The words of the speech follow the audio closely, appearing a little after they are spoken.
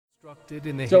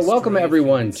So welcome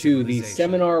everyone to the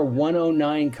Seminar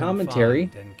 109 commentary.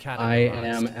 I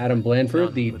am Adam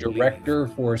Blanford, the director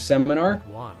for Seminar.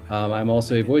 I'm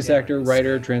also a voice actor,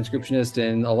 writer, transcriptionist,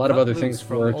 and a lot of other things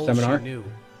for Seminar.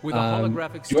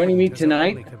 Joining me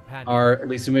tonight are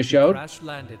Lisa Michaud.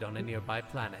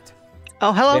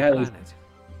 Oh, hello.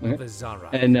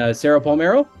 And Sarah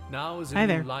Palmero. Hi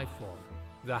there.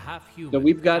 So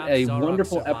we've got a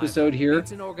wonderful episode here.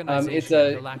 It's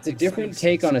a different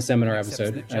take on a seminar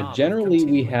episode. Generally,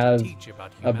 we have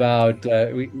about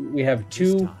we have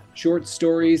two short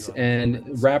stories and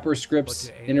wrapper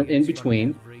scripts in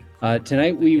between.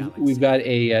 Tonight we've got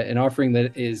an offering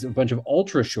that is a bunch of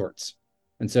ultra shorts,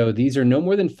 and so these are no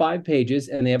more than 5 pages,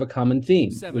 and they have a common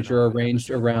theme, which are arranged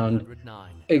around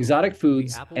exotic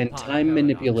foods and time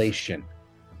manipulation.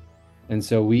 And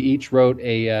so we each wrote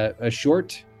a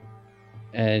short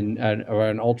or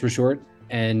an ultra short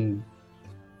and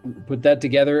put that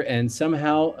together. And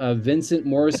somehow Vincent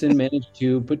Morrison managed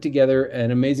to put together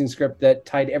an amazing script that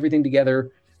tied everything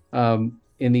together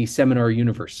in the Seminar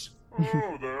universe.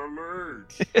 Oh, they're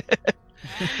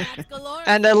late.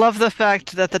 And I love the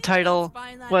fact that the title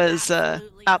was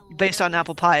based on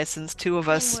apple pie, since 2 of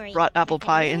us brought apple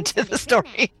pie into the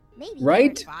story.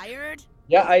 Right?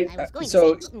 Yeah,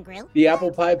 so the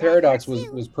apple pie paradox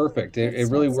was perfect. It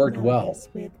really worked well,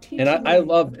 and I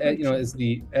loved, as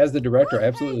the director, I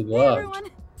absolutely loved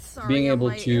being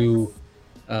able to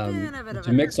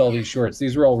mix all these shorts.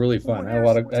 These were all really fun. I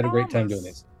had a great time doing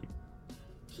these.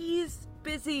 He's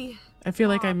busy. I feel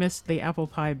like I missed the apple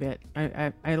pie bit.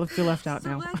 I feel left out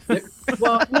now.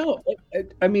 Well, no,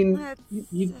 I mean,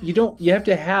 you have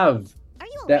to have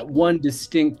that one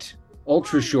distinct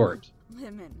ultra short.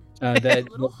 That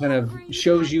kind of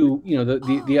shows you,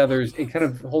 the others. It kind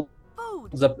of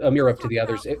holds up a mirror up to the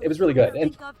others. It was really good,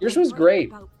 and yours was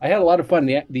great. I had a lot of fun.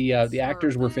 The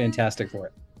actors were fantastic for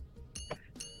it.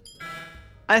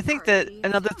 I think that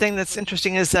another thing that's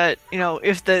interesting is that,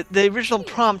 if the original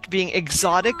prompt being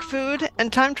exotic food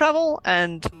and time travel,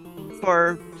 and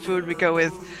for food we go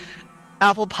with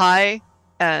apple pie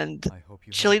and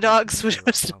chili dogs, which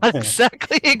was not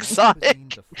exactly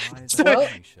exotic. So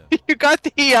you got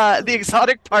the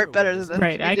exotic part better than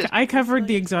right. I covered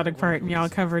the exotic part, and y'all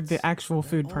covered the actual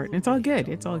food part. And it's all good.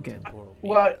 It's all good.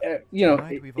 Well,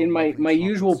 in my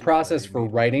usual process for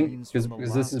writing,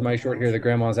 because this is my short here, the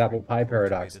Grandma's Apple Pie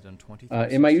Paradox.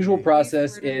 In my usual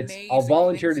process, it's I'll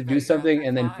volunteer to do something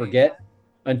and then forget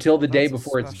until the day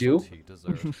before it's due.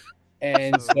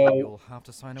 And so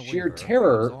sheer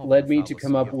terror led me to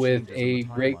come up with a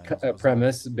great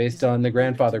premise based on the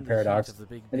grandfather paradox.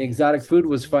 And the exotic food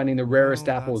was finding the rarest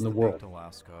apple in the world.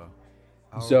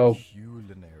 So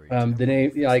the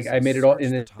name, I made it all,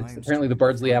 and it's apparently the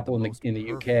Bardsley apple in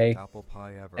the UK.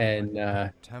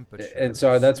 And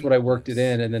so that's what I worked it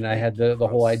in. And then I had the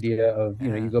whole idea of,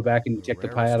 you go back and you take the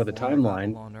pie out of the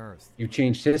timeline, you've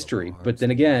changed history. But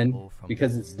then again,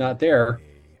 because it's not there,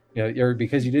 or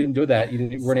because you didn't do that,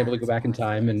 you weren't able to go back in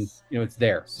time, and it's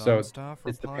there. So it's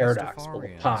the paradox of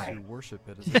pie.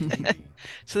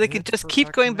 So they could just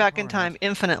keep going back in time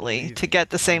infinitely to get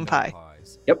the same pie.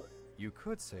 Yep.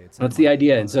 That's the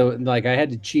idea. And so I had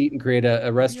to cheat and create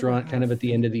a restaurant kind of at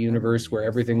the end of the universe where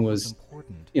everything was,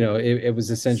 it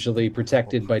was essentially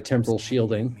protected by temporal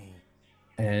shielding.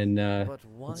 And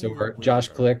so Josh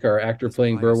Click, our actor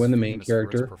playing Berwin, the main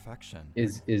character,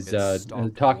 is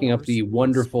talking up the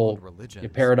wonderful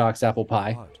paradox apple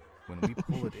pie. When we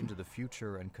pull it into the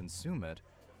future and consume it,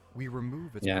 we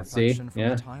remove its perfection from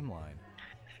the timeline.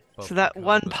 So that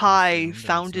one pie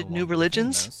founded new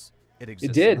religions?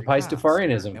 It did,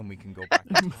 Pastafarianism. And we can go back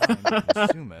in time and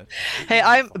consume it. Hey,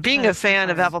 I'm being a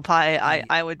fan of apple pie.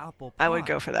 I would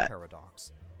go for that.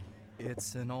 Paradox.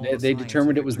 They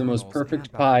determined it was the most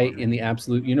perfect pie in the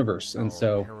absolute universe, and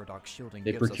so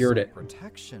they procured it.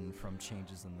 Protection from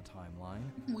changes in the timeline.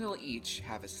 We'll each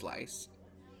have a slice.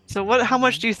 So how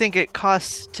much do you think it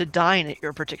costs to dine at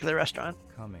your particular restaurant?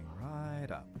 Coming right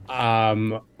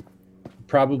up.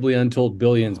 Probably untold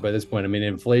billions by this point. I mean,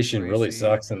 inflation really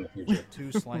sucks in the future.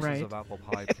 2 slices of apple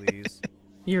pie, please.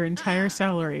 Your entire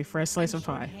salary for a slice of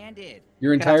pie.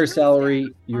 Your entire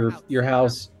salary, your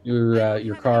house,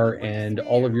 your car, and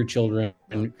all of your children,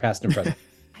 past and present.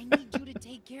 I need you to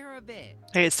take care of it.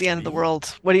 Hey, it's the end of the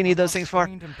world. What do you need those things for?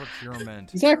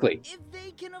 Exactly. If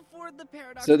they can afford the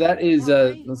paradox. So that is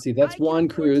let's see, that's Juan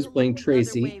Cruz playing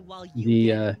Tracy,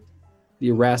 the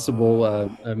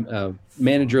irascible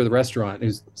manager of the restaurant,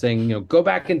 who's saying, go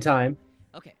back in time.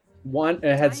 Okay. Juan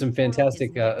had some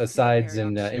fantastic asides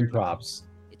and improvs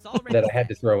that I had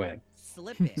to throw in.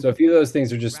 So a few of those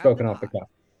things are just spoken off the cuff.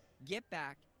 Get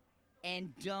back and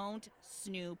don't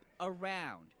snoop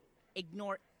around.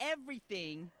 Ignore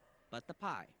everything but the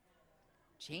pie.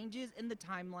 Changes in the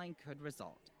timeline could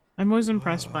result. I'm always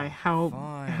impressed by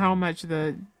how much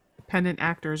the pendant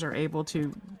actors are able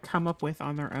to come up with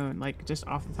on their own, like just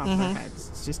off the top of their heads.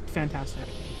 It's just fantastic.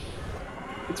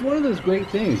 It's one of those great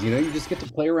things, you know, you just get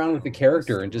to play around with the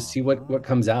character and just see what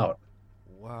comes out.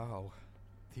 Wow.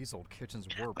 These old kitchens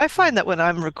were... I find that when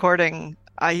I'm recording,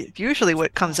 usually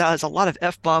what comes out is a lot of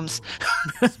F-bombs.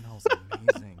 It smells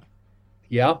amazing.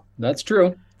 Yeah, that's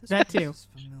true. That too.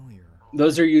 Familiar.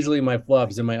 Those are usually my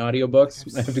flubs in my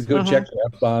audiobooks. I have to go check the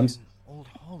F-bombs. Old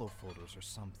hollow photos or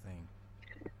something.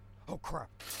 Oh crap.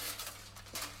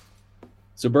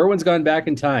 So Berwin's gone back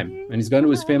in time, and he's gone to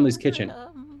his family's kitchen.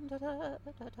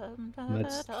 And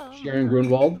that's Sharon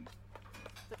Grunwald.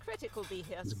 The critic will be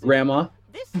here His soon. grandma.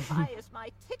 This pie is my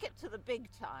ticket to the big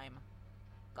time.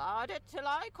 Guard it till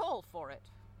I call for it.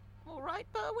 All right,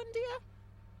 Berwin, dear?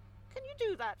 Can you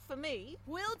do that for me?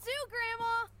 Will do,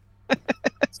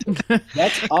 Grandma.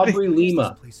 That's Aubrey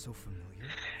Lima. This place so familiar.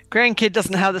 Grandkid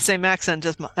doesn't have the same accent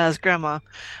as Grandma.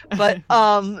 But,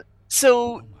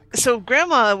 so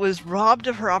Grandma was robbed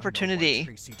of her opportunity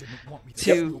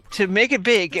to make it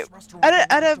big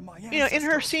at a in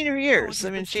her senior years. I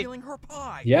mean, she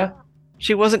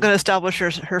wasn't going to establish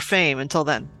her fame until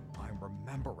then.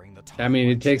 I mean,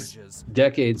 it takes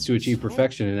decades to achieve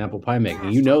perfection in apple pie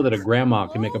making. You know that a grandma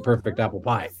can make a perfect apple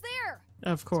pie.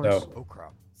 Of course. So, Oh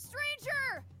crap.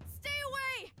 Stranger, stay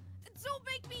away. Don't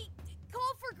make me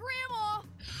call for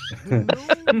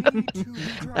Grandma.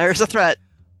 There's a threat.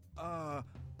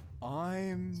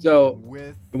 So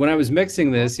when I was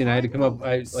mixing this, you know, I had to come up.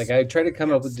 I tried to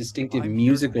come up with distinctive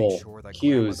musical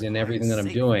cues in everything that I'm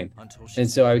doing, and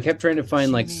so I kept trying to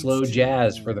find like slow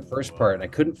jazz for the first part. And I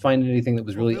couldn't find anything that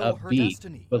was really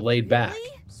upbeat but laid back.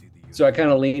 So I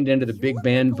kind of leaned into the big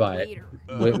band vibe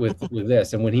with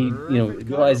this. And when he,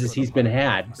 realizes he's been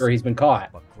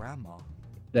caught,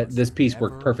 that this piece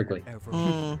worked perfectly.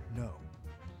 No.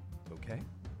 Okay.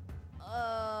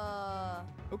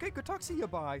 Okay, good talk. See you.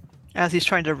 Bye. As he's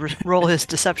trying to roll his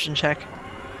deception check.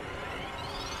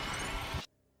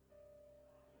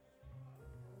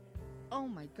 Oh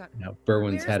my god. Now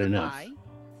Berwin's had Where's the enough. pie?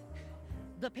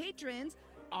 The patrons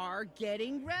are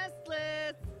getting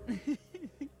restless. And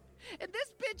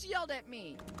this bitch yelled at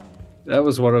me. That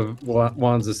was one of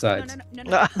Juan's asides. No.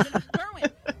 Berwin,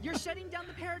 you're shutting down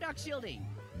the paradox shielding.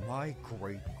 My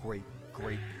great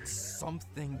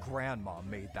something grandma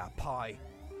made that pie.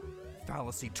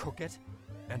 Fallacy took it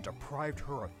and deprived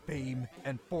her of fame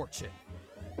and fortune.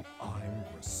 I'm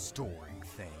restoring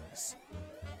things.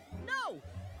 No!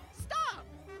 Stop!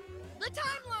 The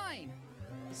timeline!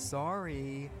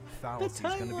 Sorry. Fallacy's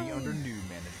gonna be under new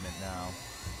management now.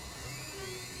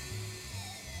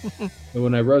 But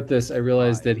when I wrote this, I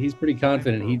realized that he's pretty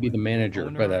confident he'd be the manager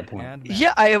by that point.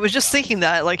 Yeah, I was just thinking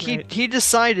that. Like he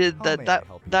decided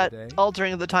that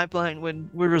altering of the timeline would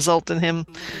result in him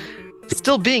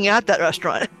still being at that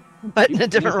restaurant, but in a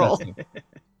different role.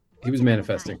 He was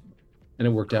manifesting, and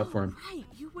it worked out for him. Right,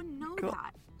 you wouldn't know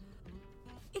that.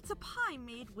 It's a pie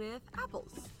made with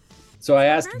apples. So I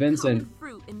asked Vincent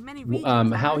Fruit in many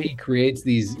regions, how he creates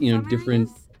these, different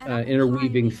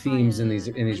interweaving themes in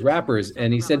these wrappers,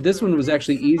 and he said this one was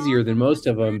actually easier than most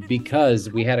of them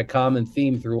because we had a common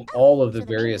theme through all of the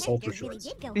various ultra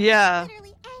shorts. Yeah. I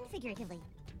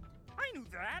knew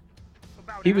that.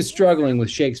 He was struggling with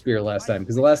Shakespeare last time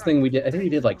because the last thing we did, I think we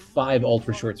did like 5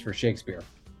 ultra shorts for Shakespeare.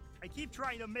 I keep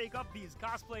trying to make up these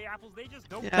cosplay apples. They just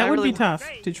don't. Yeah, That would be tough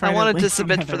to try. I wanted to link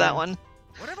submit them for that together. one.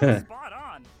 What if I'm spot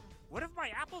on? What if my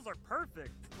apples are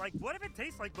perfect? Like, what if it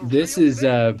tastes like the This real is,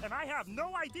 thing, and I have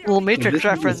no idea? Well, this Matrix is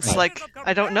reference, nice. like,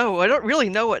 I don't know. I don't really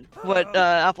know what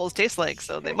apples taste like,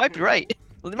 so they might be right.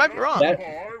 Well, they might be wrong.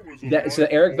 So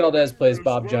Eric Valdez plays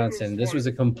Bob Johnson. This was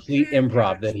a complete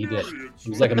improv that he did. It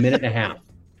was like a minute and a half.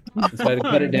 So I had to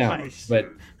cut it down. Nice.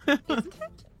 But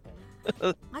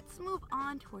Let's move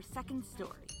on to our second story.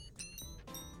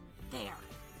 There.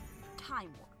 Time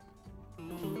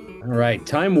warp. all right,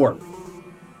 time warp.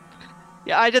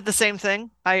 Yeah, I did the same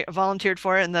thing. I volunteered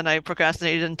for it, and then I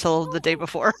procrastinated until the day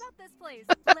before.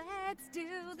 Let's do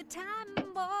the time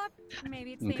warp.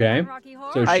 Maybe it's Okay.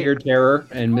 So sheer terror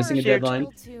and missing a Sheer deadline.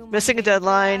 Missing a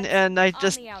deadline, and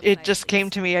it just came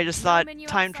to me. I just thought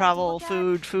time travel,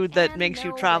 food that makes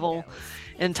you travel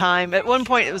in time. At one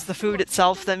point, it was the food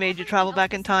itself that made you travel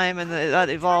back in time, and that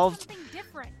evolved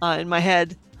in my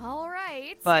head. All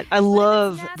right. But I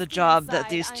love the job that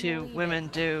these two women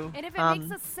do. And if it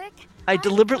makes us sick, I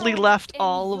deliberately left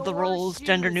all of the roles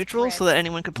gender neutral so that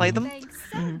anyone could play them.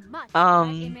 much. That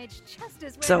image just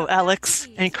is where So it Alex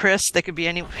belongs. and Chris, they could be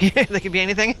any, they could be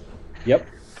anything. Yep.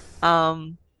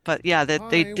 But yeah,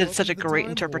 they did such a great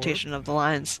interpretation of the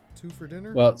lines. 2 for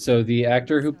dinner? Well, so the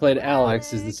actor who played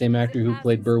Alex is the same actor who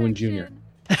played Berwin Jr.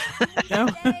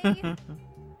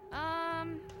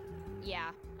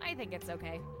 Yeah, I think it's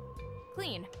okay.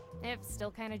 Clean, if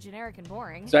still kind of generic and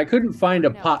boring. So I couldn't find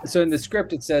a pop. So in the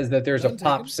script it says that there's a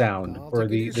pop sound for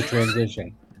the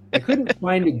transition. I couldn't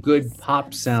find a good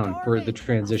pop sound for the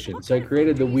transition, so I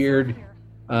created the weird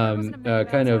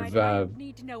kind of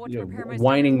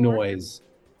whining noise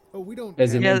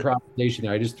as an improvisation.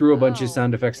 I just threw a bunch of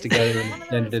sound effects together and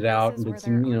extended it out and did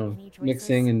some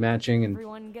mixing and matching, and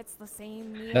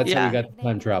that's how we got the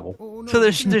time travel. So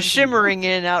they're shimmering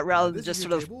in and out rather than just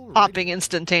sort of popping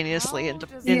instantaneously into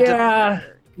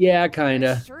yeah, kind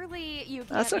of.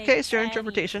 That's okay. It's your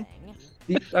interpretation.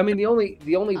 I mean, the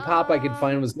only pop I could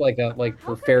find was like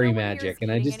for fairy magic, and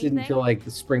I just didn't feel like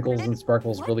the sprinkles and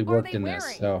sparkles really worked in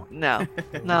this. So no,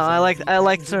 I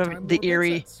like sort of the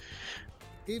eerie.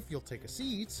 If you'll take a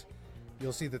seat,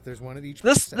 you'll see that there's one at each.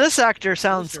 This actor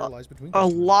sounds a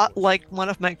lot like one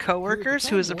of my coworkers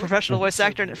who is a professional voice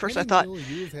actor, and at first I thought,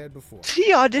 did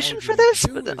he audition for this?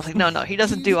 But then I was like, no, he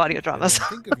doesn't do audio dramas.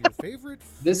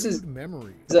 This is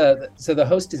so the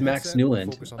host is Max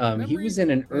Newland. He was in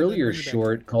an earlier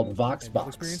short called Vox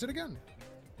Box,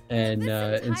 and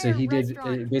so he did.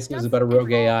 It basically was about a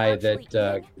rogue AI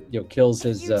that kills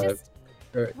his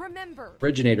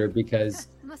originator because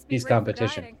he's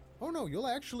competition. Oh no, you'll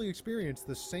actually experience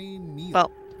the same meal.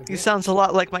 Well, he sounds a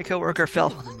lot like my coworker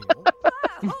Phil.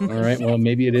 All right, well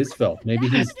maybe it is Phil. Maybe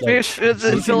he's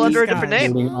it's Phil under a different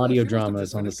name. Doing audio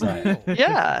dramas on the side.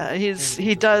 Yeah,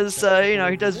 he does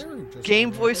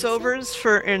game voiceovers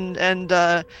for and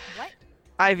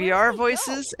IVR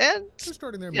voices, and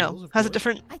has a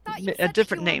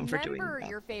different name for doing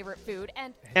your favorite food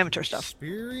and amateur stuff.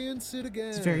 Experience it again.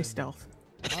 It's very stealth.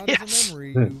 Out of the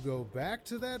memory, you go back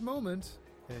to that moment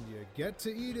and you get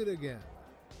to eat it again.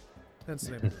 That's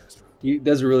the name of the restaurant. He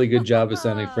does a really good job of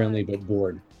sounding friendly but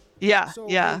bored. Yeah, so,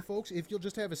 yeah. Folks, if you'll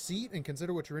just have a seat and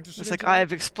consider what you're interested in. It's like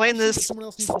I've explained this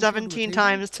 17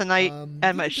 times tonight,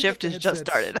 and my shift has just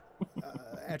started.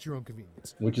 At your own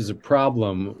convenience. Which is a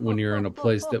problem when you're in a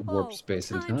place that warps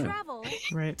space and time.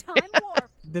 Right. time warp.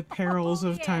 The perils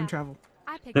of time travel.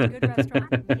 I picked a good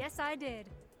restaurant. Yes, I did.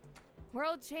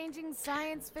 World-changing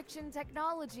science fiction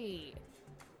technology.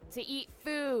 To eat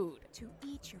food. To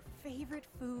eat your favorite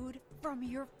food from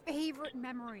your favorite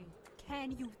memory.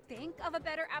 Can you think of a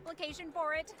better application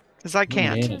for it? Because I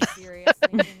can't.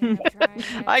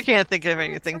 I can't think of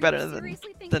anything better than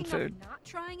food. Not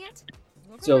trying it?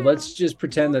 So let's just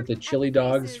pretend that the chili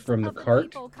dogs from the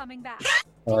cart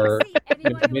are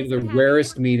maybe the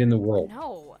rarest meat in the world.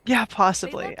 Yeah,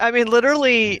 possibly. I mean,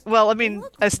 literally, well, I mean,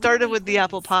 I started with the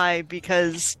apple pie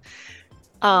because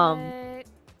one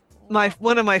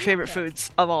of my favorite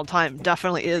foods of all time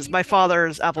definitely is my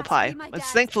father's apple pie.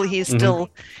 Thankfully, he's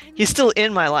still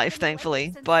in my life,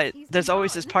 thankfully, but there's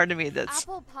always this part of me that's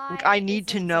like, I need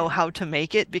to know how to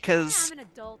make it, because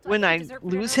when I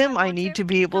lose him, I need to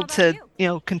be able to,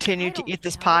 continue to eat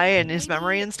this pie and his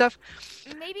memory and stuff.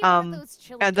 And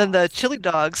then the chili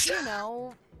dogs,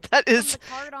 that is,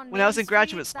 when I was in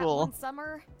graduate school,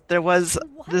 there was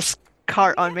this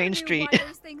cart on Main Street,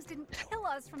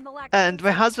 and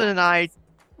my husband and I,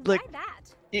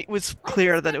 it was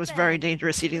clear that it was very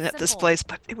dangerous eating at this place,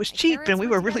 but it was cheap and we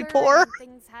were really poor.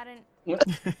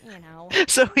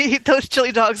 So we ate those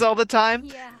chili dogs all the time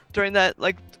during that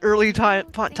early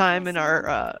time in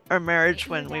our marriage,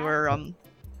 when we were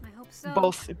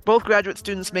both graduate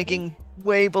students making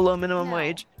way below minimum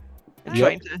wage and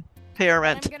trying to pay our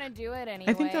rent.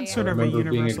 I think that's sort of a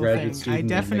universal thing. I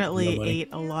definitely ate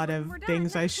a lot of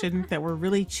things I shouldn't that were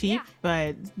really cheap,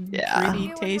 but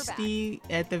pretty tasty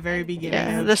at the very beginning.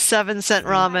 Yeah, the 7-cent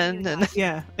ramen. And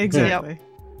yeah, exactly.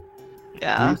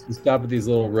 Yeah. We used to stop at these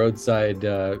little roadside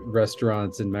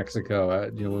restaurants in Mexico,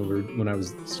 when I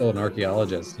was still an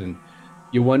archaeologist, and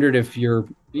you wondered if your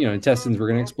intestines were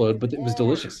going to explode, but it was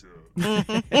delicious.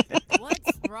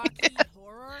 What's Rocky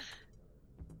Horror?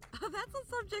 That's a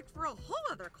subject for a whole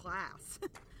other class.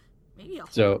 Maybe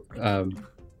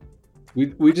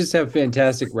we just have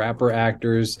fantastic rapper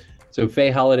actors. So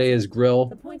Faye Holiday is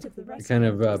Grill, kind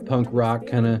of punk rock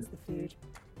kind of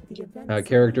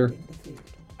character.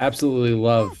 Absolutely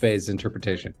love Faye's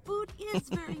interpretation. Food is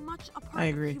very much a part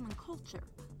of human culture.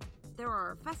 There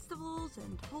are festivals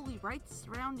and holy rites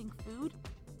surrounding food.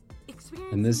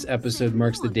 And this episode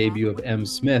marks the debut of M.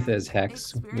 Smith as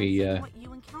Hex. We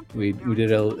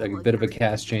did a bit of a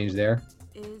cast change there.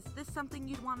 Is this something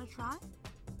you'd want to try?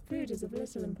 Food is of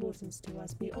little importance to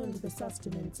us beyond the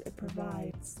sustenance it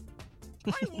provides.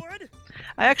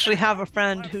 I actually have a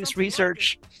friend whose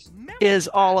research is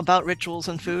all about rituals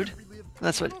and food.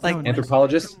 That's what, like,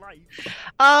 anthropologist.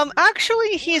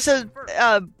 Actually, he's a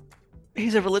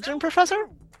religion professor.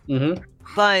 Mm-hmm.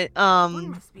 But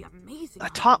I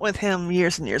taught with him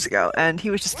years and years ago, and he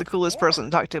was just the coolest person to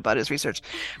talk to about his research.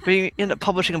 But he ended up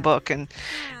publishing a book, and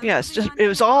yeah, it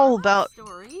was all about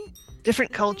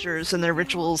different cultures and their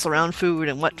rituals around food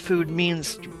and what food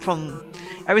means, from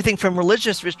everything from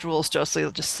religious rituals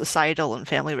to just societal and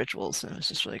family rituals. And it was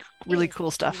just really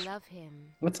cool stuff.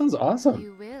 That sounds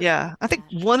awesome. Yeah, I think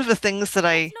one of the things that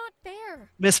I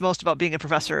miss most about being a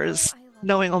professor is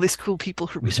knowing all these cool people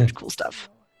who research cool stuff.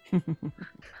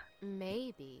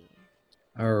 Maybe.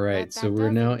 All right, so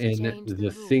we're now in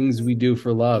the things we do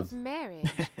for love.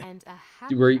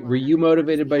 Were you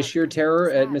motivated by sheer terror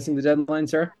at missing the deadline,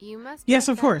 Sarah? Yes,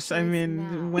 of course. I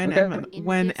mean,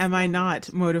 when am I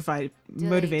not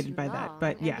motivated by that?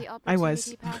 But yeah, I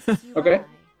was. Okay,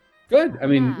 good. I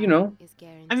mean,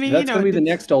 that's gonna be the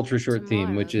next ultra short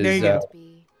theme, which is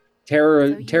terror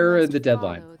at the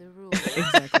deadline.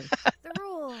 Exactly.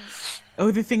 Oh,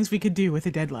 the things we could do with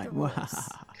a deadline.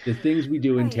 The things we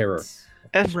do in terror.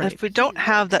 If we don't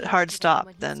have that hard stop,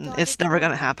 then it's never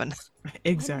going to happen.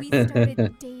 Exactly.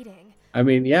 I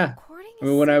mean, yeah. I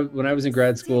mean, when I was in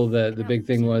grad school, the big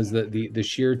thing was that the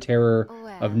sheer terror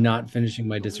of not finishing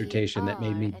my dissertation that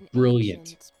made me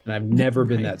brilliant, and I've never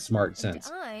been that smart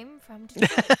since.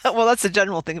 Well, that's the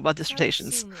general thing about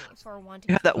dissertations.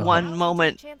 You have that one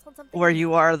moment where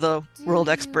you are the world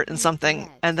expert in something,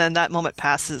 and then that moment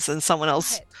passes, and someone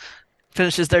else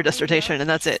finishes their dissertation, and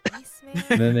that's it.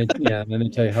 And then they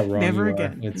tell you how wrong Never you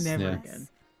again. are. Never again.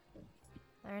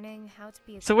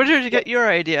 So where did you get your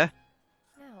idea?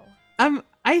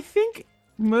 I think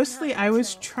mostly I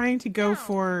was trying to go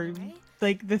for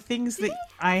like the things that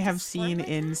I have seen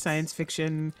in science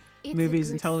fiction movies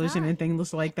and television and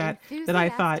things like that I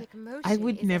thought I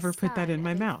would never put that in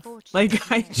my mouth.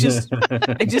 Like I just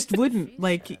wouldn't.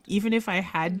 Like even if I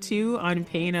had to, on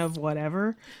pain of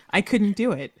whatever, I couldn't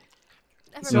do it.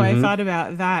 So I thought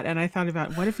about that, and I thought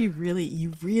about what if you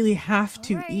really have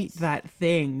to eat that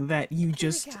thing that you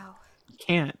just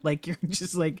can't. Like you're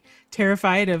just like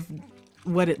terrified of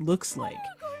what it looks like.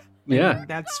 Yeah,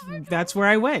 and that's where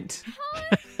I went.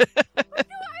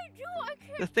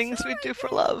 The things we do for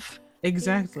love.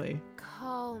 Exactly.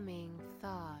 Calming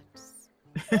thoughts.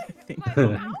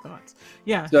 Calming thoughts.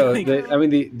 Yeah. So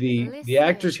the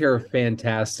actors here are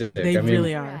fantastic. They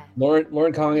really are.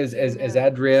 Lauren Kong as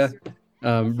Adria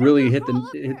really hit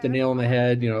the nail on the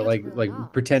head. Like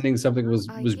pretending something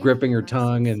was gripping her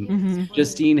tongue, and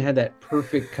Justine had that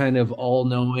perfect kind of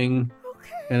all-knowing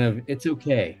kind of it's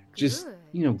okay. Just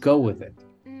go with it.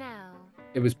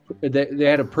 It was they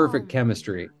had a perfect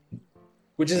chemistry.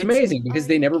 Which is amazing because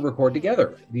they never record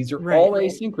together. These are all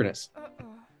asynchronous.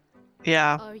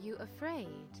 Yeah. Are you afraid?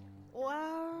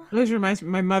 Those reminds me,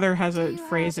 my mother has a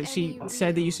phrase that she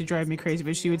said that used to drive me crazy,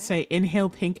 but she would say, "Inhale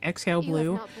pink, exhale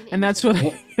blue," and that's what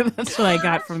I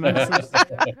got from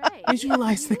that.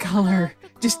 Visualize the color.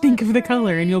 Just think of the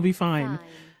color, and you'll be fine.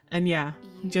 And yeah,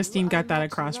 Justine got that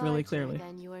across really clearly.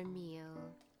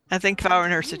 I think if I were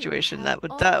in her situation, that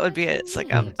would be it. It's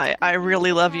like I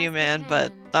really love you, man,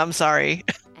 but I'm sorry,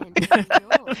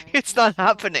 it's not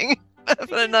happening.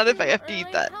 But not if I have to eat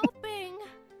that.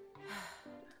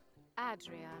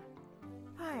 Adria.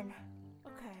 Fine.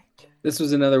 Okay. This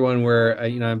was another one where I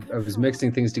was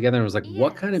mixing things together and was like,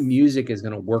 what kind of music is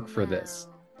going to work for this?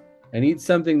 I need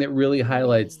something that really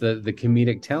highlights the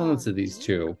comedic talents of these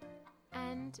two.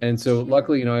 And so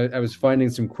luckily, I was finding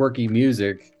some quirky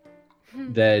music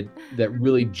that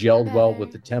really gelled well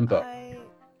with the tempo.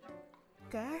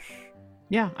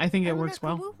 Yeah, I think it works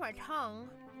well. Move my tongue.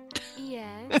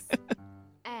 Yes.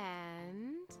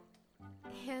 And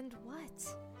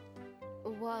what?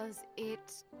 Was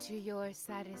it to your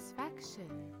satisfaction?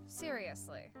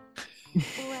 Seriously.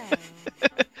 Well,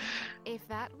 if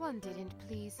that one didn't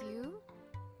please you,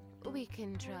 we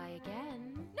can try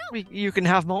again. No. You can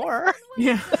have more.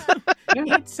 Yeah.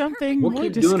 Eat something we'll more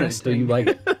keep disgusting. doing it until you like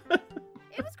it.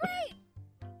 It was great.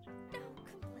 No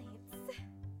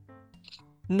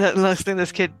complaints. The next thing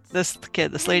this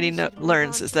lady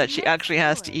learns is that she actually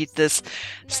has to eat this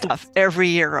stuff every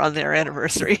year on their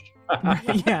anniversary.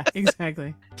 Yeah,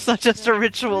 exactly. It's not just a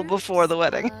ritual before the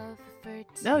wedding.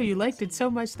 No, you liked it so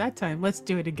much that time. Let's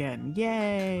do it again.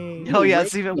 Yay. Oh yeah,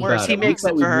 it's even worse. He makes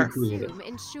it for her.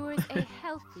 Ensures a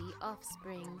healthy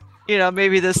offspring.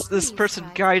 Maybe this person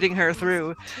guiding her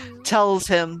through tells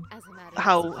him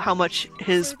how much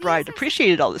his bride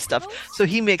appreciated all this stuff, so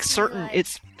he makes certain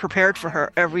it's prepared for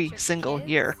her every single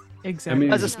year. Exactly.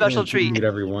 As a special treat.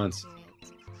 Whatever he wants.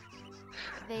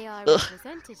 They are Ugh.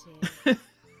 representative.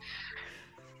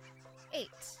 8.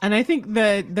 And I think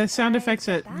the sound effects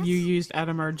that you used,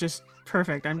 Adam, are just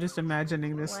perfect. I'm just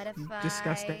imagining this What if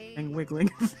disgusting wiggling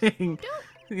thing.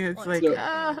 It's like,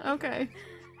 okay.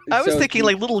 I was So- thinking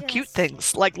like little cute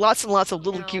things, like lots and lots of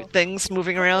little cute things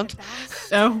moving around.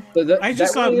 Oh, So that- I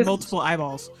just that saw really is- multiple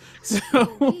eyeballs. So,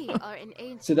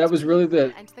 So that was really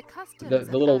the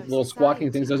the little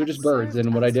squawking things. Those are just birds.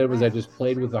 And what I did was I just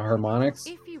played with the harmonics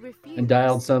and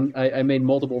dialed some. I made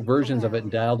multiple versions of it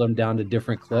and dialed them down to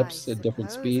different clips at different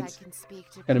speeds.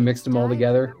 Kind of mixed them all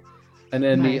together. And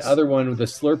then Nice. the other one with the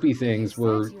Slurpee things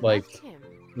were like,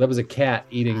 that was a cat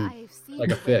eating like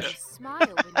a fish.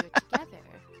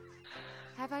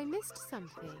 Have I missed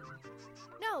something?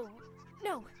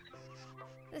 No.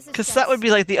 This is Because that would just-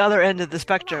 be like the other end of the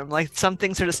spectrum. Like some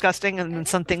things are disgusting and then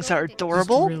some things are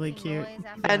adorable. really cute.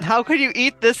 And how could you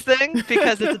eat this thing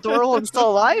because it's adorable and still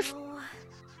alive?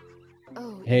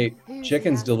 Oh, Hey,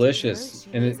 chicken's delicious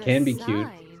and it can be cute,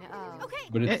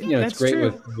 but it's, you know, it's That's great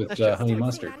true. with honey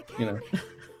mustard, you know.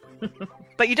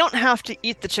 But you don't have to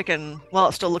eat the chicken while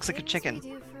it still looks like a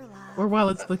chicken. Or while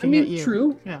it's I looking mean, at you.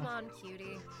 true. Yeah. Come on,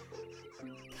 cutie.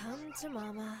 Come to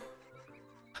mama.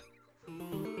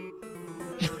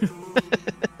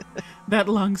 That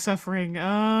long suffering.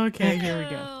 Okay, here we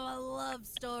go. A love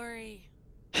story.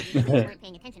 You weren't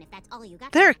paying attention if that's all you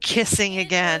got. They're kissing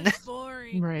again.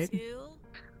 Right.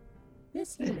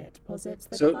 This unit posits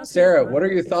the So, cosmic Sarah, world what are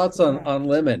your is thoughts correct. on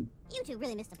Lemon? You two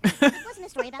really missed the point. It wasn't a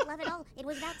story about love at all. It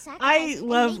was about sacrifice. I and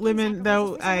love making Lemon,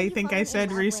 though. sacrifices for someone I you think fall I in said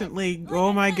love recently, with.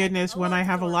 oh my goodness, when I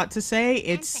have a lot to say,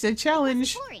 it's a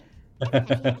challenge. Boring. Every time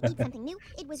she had to eat something new,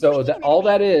 it was So bringing that in all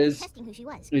another that way of is testing who she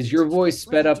was. your voice It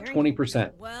sped was a up journey.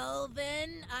 20%. Well,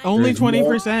 then I Only There's more-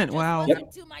 20%. Wow.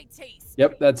 Yep. to my taste.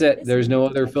 Yep, that's it. There's no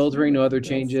other filtering, no other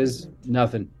changes,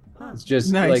 nothing. It's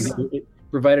just Nice. like it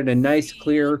provided a nice,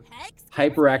 clear,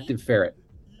 hyperactive ferret.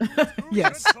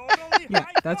 Yes. Yeah,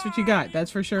 that's what you got.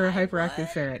 That's for sure a hyperactive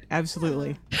ferret.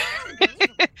 Absolutely.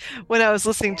 When I was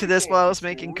listening to this while I was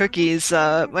making cookies,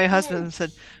 my husband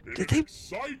said,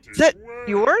 is that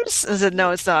yours? I said,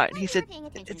 no, it's not. And he said,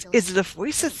 is it a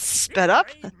voice that's sped up?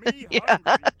 Yeah,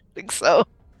 I think so.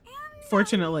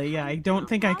 Fortunately, yeah, I don't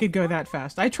think I could go that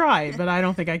fast. I tried, but I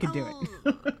don't think I could do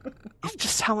it. It's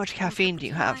just how much caffeine do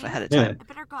you have ahead of Yeah. time?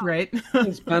 Right?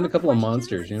 It's found a couple of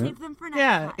monsters, you know?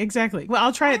 Yeah, exactly. Well,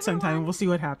 I'll try it sometime and we'll see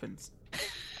what happens.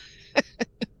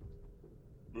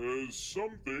 There's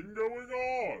something going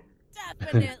on.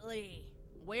 Definitely.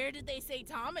 Where did they say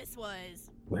Thomas was?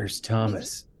 Where's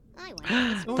Thomas? I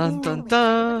wonder. Dun, dun, What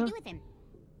dun. to do with him.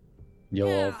 You'll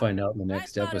all Yeah, find out in the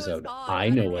next I thought it was episode. odd, I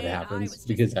but know in what the end, I happens was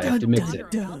because I just have to mix dun,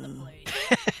 it. dun, dun.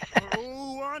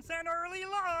 Who wants an early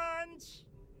lunch?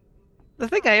 The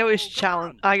thing I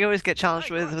always get challenged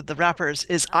with the rappers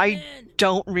is I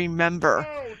don't remember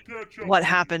what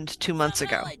happened 2 months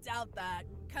ago. I doubt that.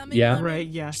 Come Yeah. in, Right,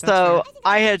 yeah. that's So fair.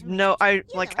 I had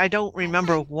I don't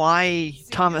remember why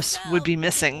Thomas would be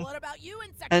missing. What about you,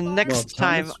 insect And lord? next Well,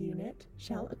 time, This unit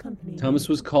shall accompany Thomas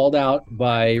was called out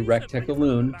by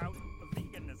Rectecaloon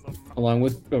along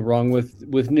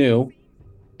with New,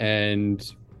 and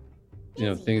you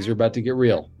know things are about to get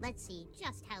real. Let's see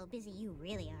just how busy you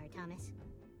really are, Thomas.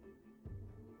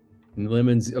 And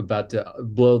Lemon's about to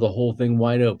blow the whole thing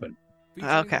wide open.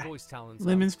 Okay.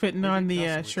 Lemon's putting on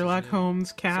the Sherlock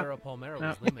Holmes cap. Palmero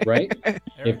No. Right?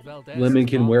 If Lemon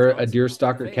can wear a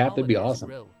deerstalker cap, that'd be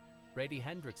awesome. Brady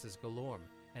Hendricks is Galorm,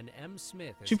 and M.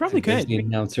 Smith is She probably There's could. the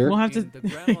announcer. We'll have in to. the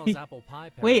Grandma's Apple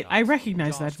Pie Wait, I Paradox.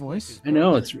 recognize that Josh voice. Flick is I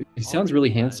know, Berwin. he sounds really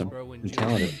Henry handsome is Berwin and Jr.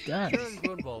 talented. does. Karen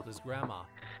Grunwald is Grandma.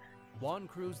 Juan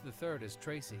Cruz III is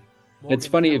Tracy. It's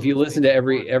Morgan funny if you Fellows listen to is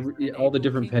every Juan, and all the April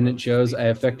different Pico pendant is shows, I Tracy.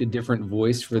 affect a different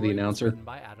voice for the Story was announcer. written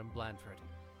by Adam Blanford.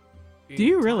 Do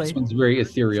you really? This one's very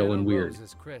ethereal Jenna and weird. Rose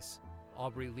is Chris.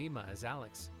 Aubrey Lima as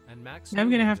Alex, and Max I'm gonna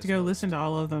Newman have to is go Host. listen to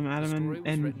all of them, The Adam, story was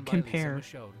and written by compare.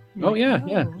 Lisa Michaud. Oh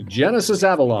yeah. Genesis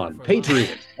Avalon,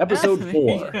 Patriot, episode There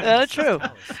 4. you go. True.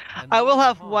 I will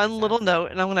have one little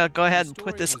note, and I'm going to go ahead and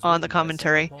put this on the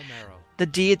commentary. The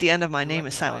D at the end of my name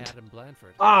is silent.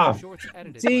 Ah,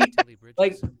 see,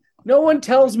 like no one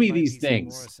tells me these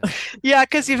things. Yeah,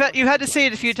 because you've had to say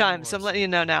it a few times, so I'm letting you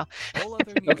know now.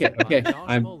 Okay,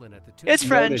 It's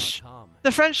French.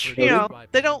 The French, you know,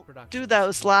 they don't do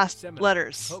those last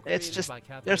letters. It's just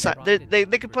they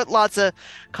could put lots of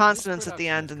consonants at the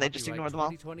end, and they just ignore them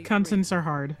all. Consonants are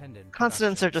hard.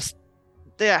 Consonants are just,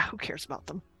 yeah, who cares about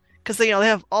them? Because they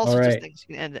have all sorts of right. things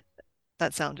you can end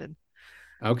that sound in.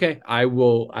 Okay, I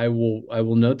will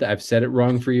note that I've said it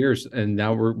wrong for years, and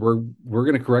now we're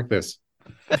gonna correct this.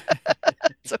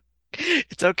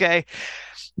 It's okay.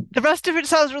 The rest of it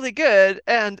sounds really good,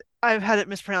 and I've had it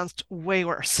mispronounced way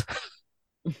worse.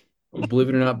 Believe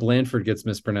it or not, Blanford gets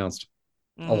mispronounced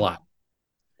a lot.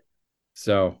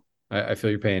 So I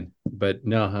feel your pain, but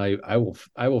no, I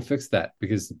will fix that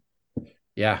because,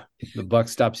 yeah, the buck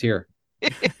stops here.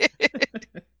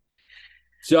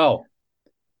 So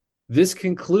this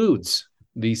concludes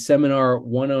the Seminar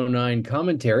 109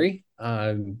 commentary.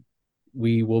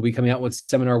 We will be coming out with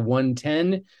Seminar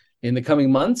 110 in the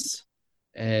coming months,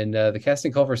 and the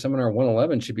casting call for Seminar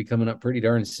 111 should be coming up pretty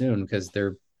darn soon because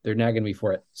they're nagging me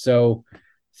for it. So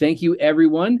thank you,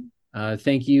 everyone.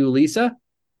 Thank you, Lisa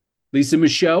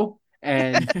Michaud,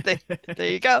 and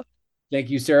there you go. Thank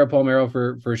you, Sarah Palmero,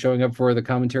 for showing up for the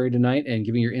commentary tonight and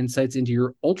giving your insights into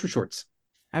your Ultra Shorts.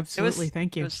 Absolutely.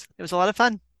 Thank you. It was a lot of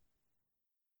fun.